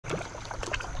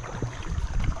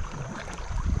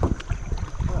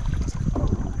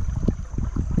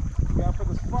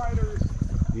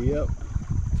Yep.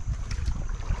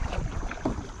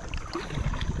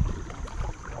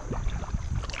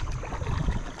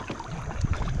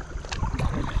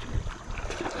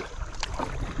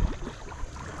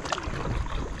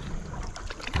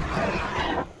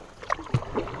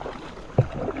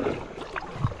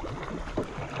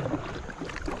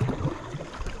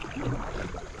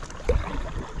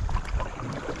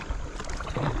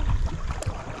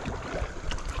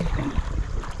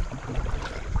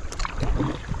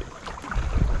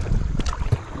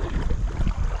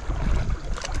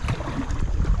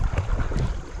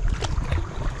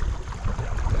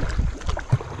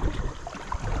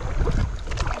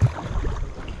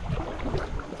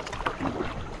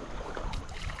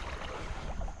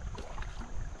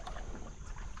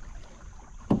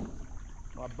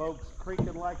 My boat's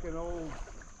creaking like an old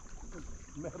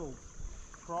metal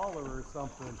trawler or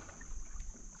something.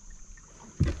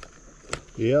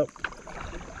 Yep.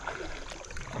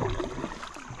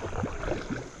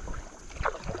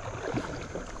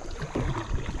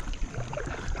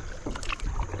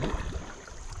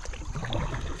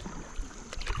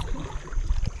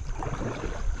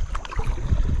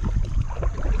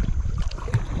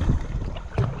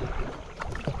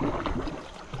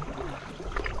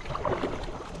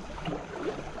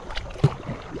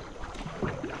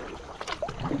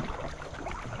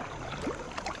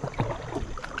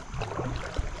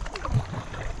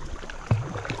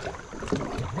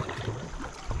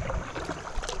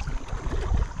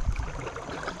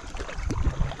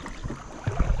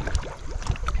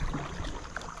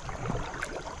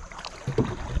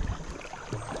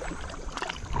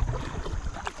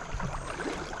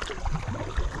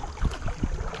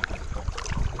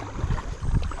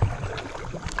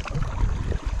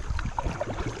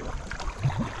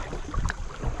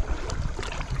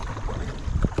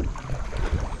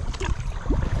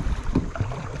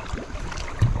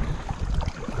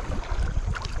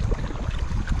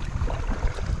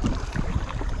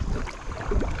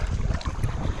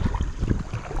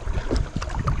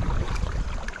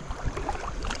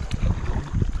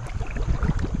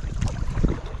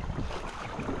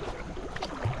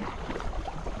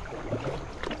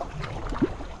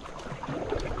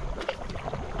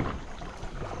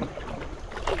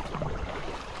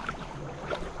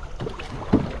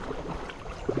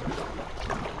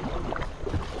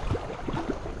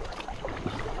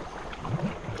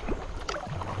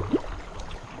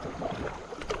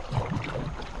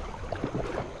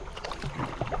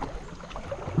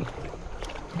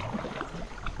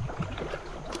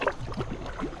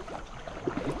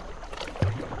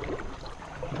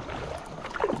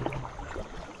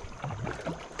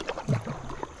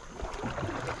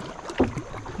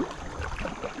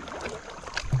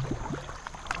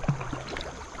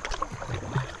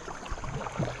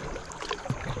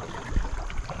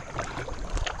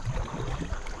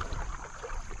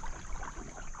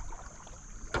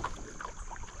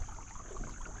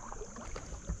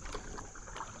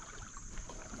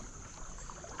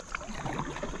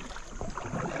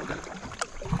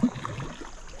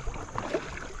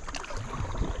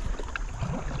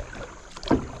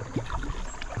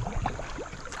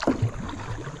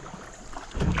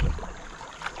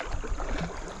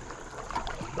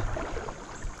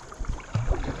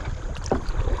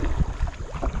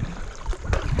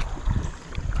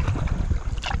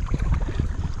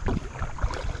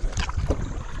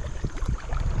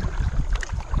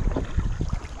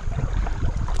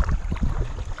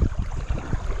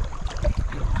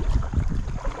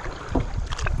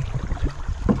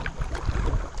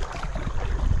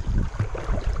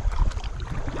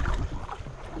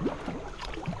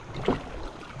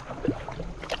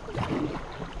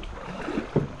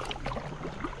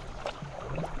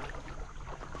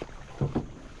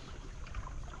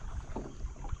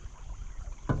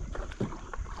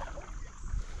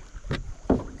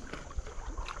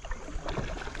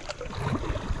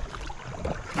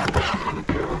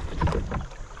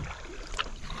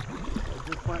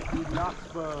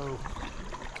 Bow.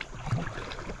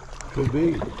 Could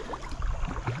be.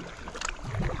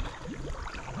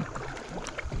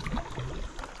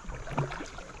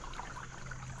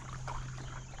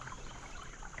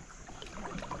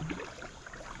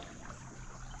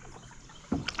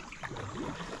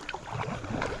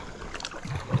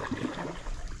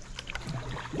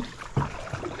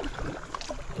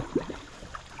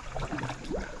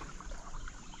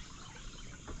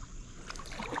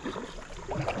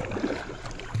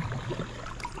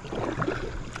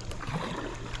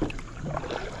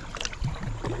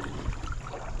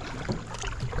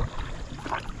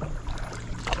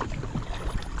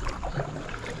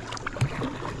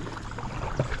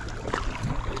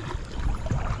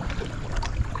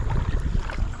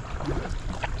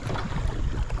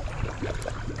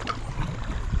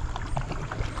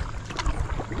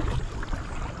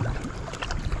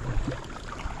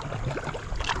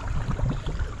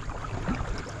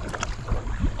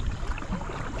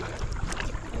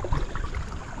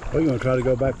 you want to try to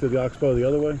go back to the oxbow the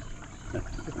other way?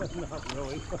 Not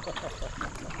really.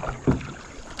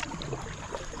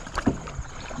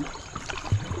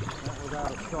 Not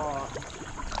without a saw.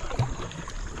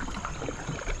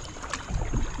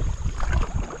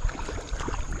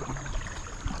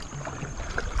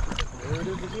 There it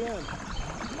is again.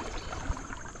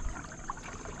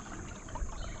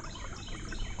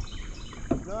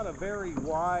 It's not a very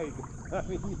wide, I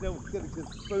mean, you know, it's going to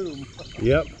just boom.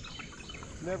 Yep.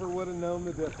 Never would have known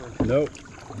the difference. Nope.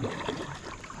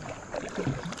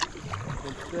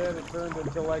 Instead, it turned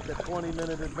into like a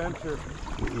 20-minute adventure.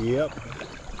 Yep.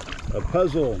 A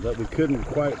puzzle that we couldn't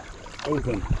quite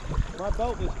open. My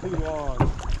boat was too long.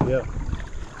 Yep.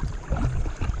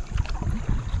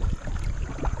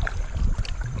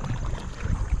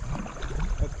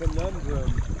 A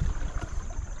conundrum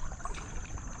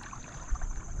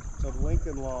of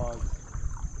Lincoln logs.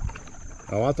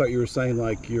 Oh, I thought you were saying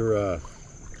like your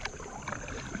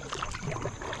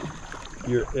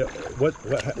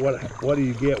what do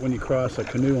you get when you cross a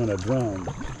canoe on a drum?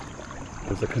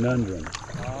 It's a conundrum.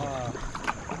 Ah,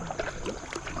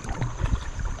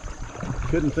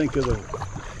 Couldn't think of the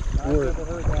I've word. never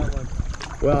heard that one.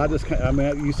 Well, I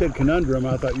mean, you said conundrum.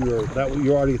 I thought you were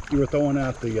throwing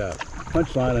out the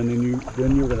punchline, and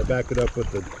then you were going to back it up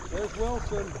with the. There's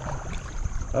Wilson.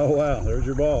 Oh wow, there's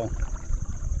your ball.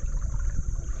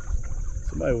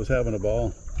 Somebody was having a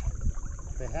ball.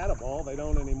 They had a ball, they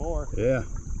don't anymore. Yeah.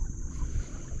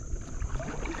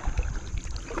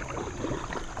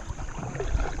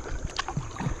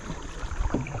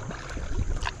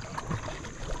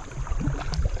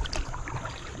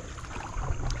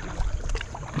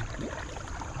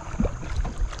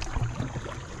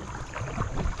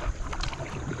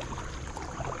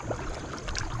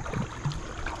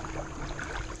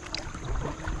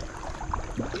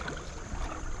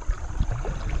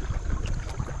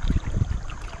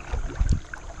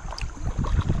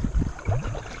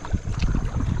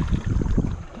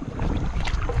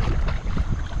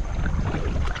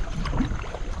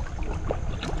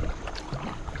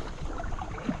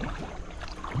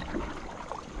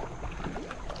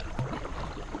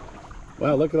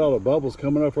 Wow, look at all the bubbles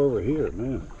coming up over here,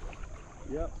 man.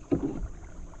 Yep.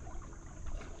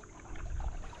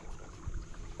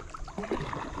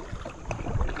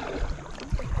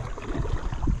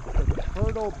 It's a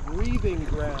fertile breathing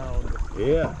ground.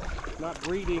 Yeah. Not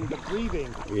breeding, but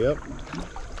breathing. Yep.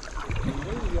 And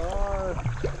here we are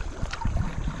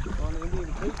on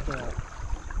Indian Creek now.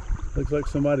 Looks like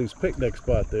somebody's picnic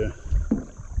spot there.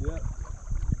 Yep.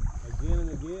 Again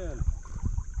and again.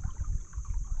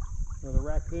 Well, the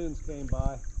raccoons came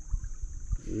by.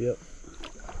 Yep.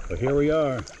 Well, here we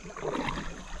are.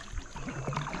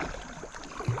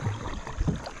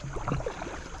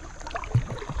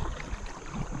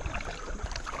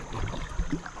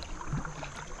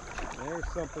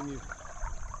 There's something you...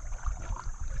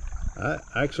 I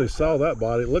actually saw that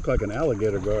body. It looked like an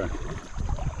alligator gar.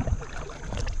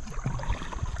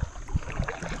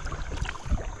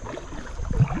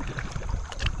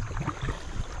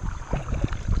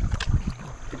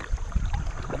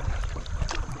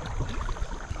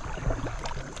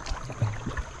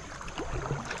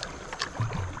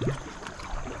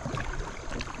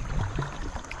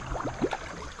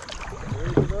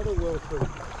 There's another Wilson.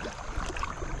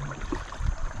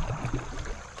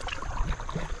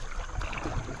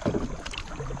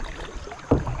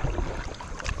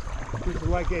 This is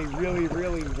like a really,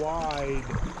 really wide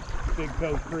Big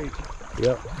Toe Creek.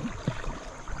 Yep.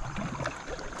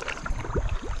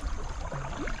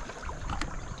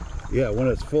 Yeah, when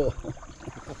it's full.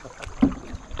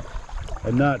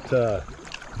 And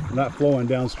not flowing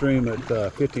downstream at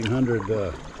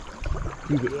 1,500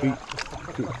 cubic feet,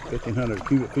 1,500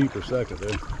 cubic feet per second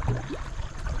there.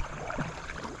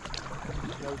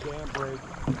 No dam break.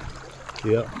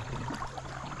 Yep.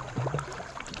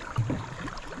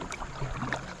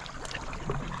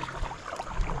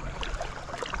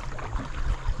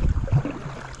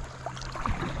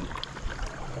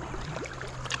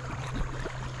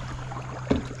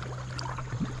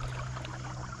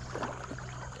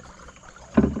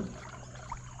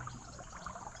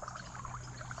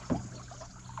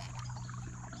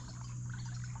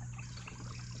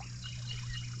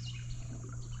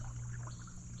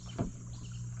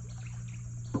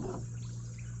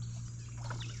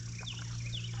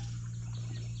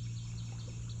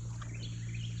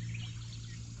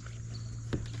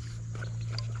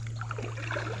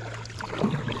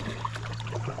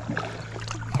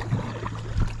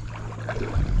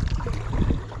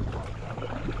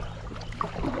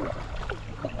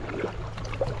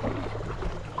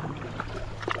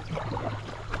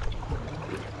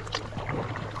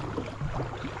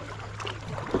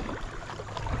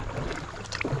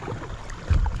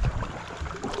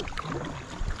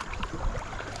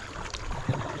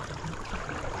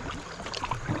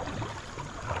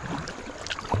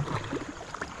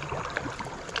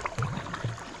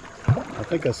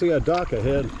 think I see a dock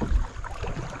ahead.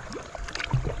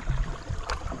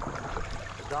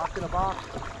 Dock in a box.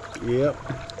 Yep.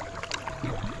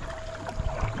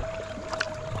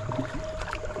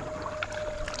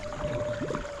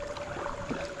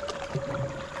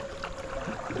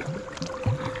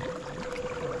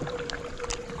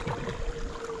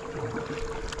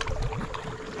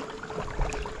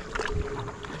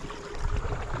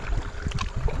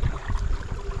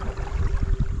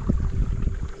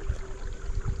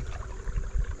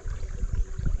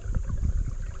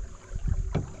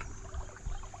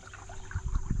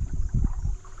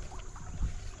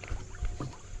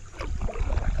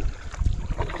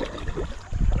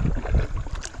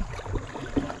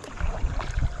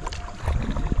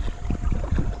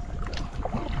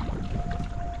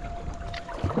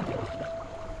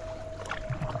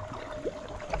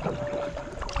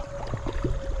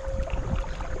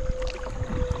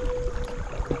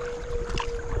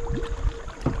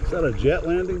 Is that a jet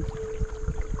landing?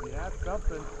 Yeah, it's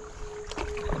something.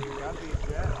 Gotta be a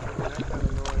jet.